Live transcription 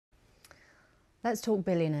Let's talk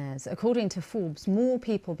billionaires. According to Forbes, more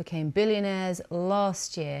people became billionaires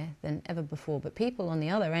last year than ever before, but people on the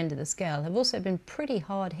other end of the scale have also been pretty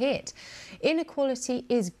hard hit. Inequality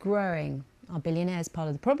is growing. Are billionaires part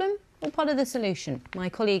of the problem or part of the solution? My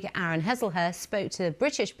colleague Aaron Heselhurst spoke to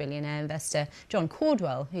British billionaire investor John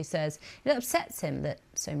Caudwell, who says it upsets him that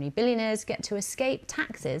so many billionaires get to escape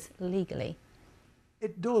taxes legally.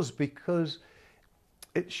 It does, because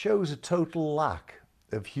it shows a total lack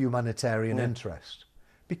of humanitarian interest.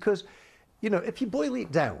 Because, you know, if you boil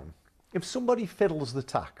it down, if somebody fiddles the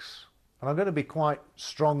tax, and I'm going to be quite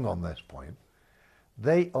strong on this point,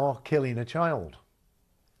 they are killing a child.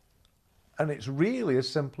 And it's really as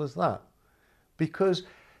simple as that. Because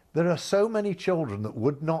there are so many children that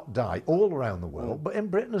would not die all around the world, but in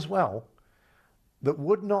Britain as well, that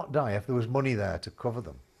would not die if there was money there to cover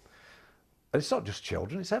them. And it's not just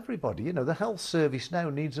children, it's everybody. You know, the health service now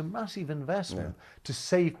needs a massive investment to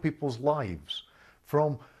save people's lives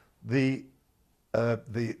from the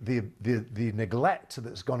neglect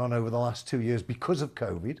that's gone on over the last 2 years because of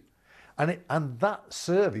COVID. And that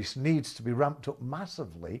service needs to be ramped up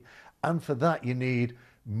massively. And for that, you need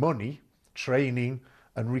money, training,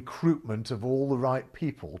 and recruitment of all the right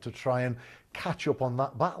people to try and catch up on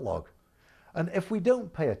that backlog. And if we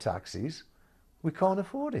don't pay our taxes, we can't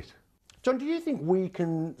afford it. John, do you think we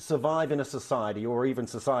can survive in a society, or even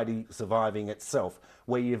society surviving itself,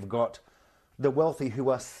 where you've got the wealthy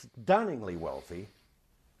who are stunningly wealthy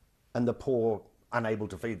and the poor unable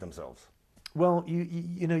to feed themselves? Well,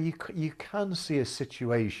 you can see a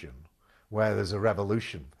situation where there's a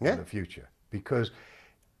revolution in the future, because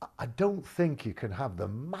I don't think you can have the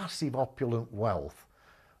massive opulent wealth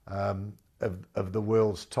of the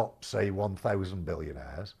world's top, say, 1,000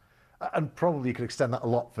 billionaires. And probably you could extend that a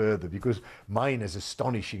lot further, because mine is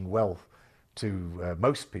astonishing wealth to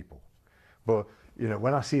most people. But, you know,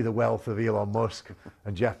 when I see the wealth of Elon Musk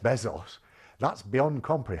and Jeff Bezos, that's beyond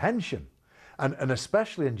comprehension. And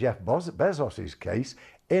especially in Jeff Bezos's case,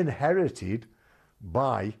 inherited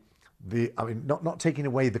by not taking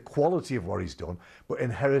away the quality of what he's done, but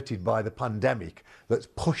inherited by the pandemic that's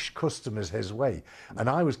pushed customers his way. And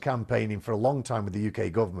I was campaigning for a long time with the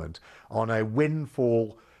UK government on a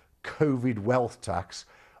windfall COVID wealth tax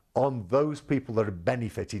on those people that have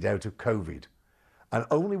benefited out of COVID, and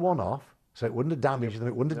only one off, so it wouldn't have damaged them,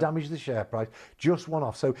 it wouldn't have damaged the share price, just one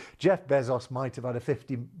off. So Jeff Bezos might have had a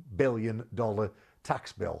 $50 billion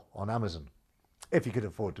tax bill on Amazon if he could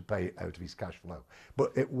afford to pay it out of his cash flow,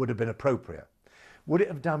 but it would have been appropriate. Would it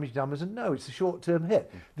have damaged Amazon? No, it's a short-term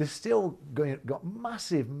hit. They're still got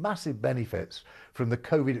massive benefits from the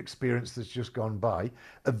COVID experience that's just gone by,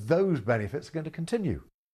 and those benefits are going to continue.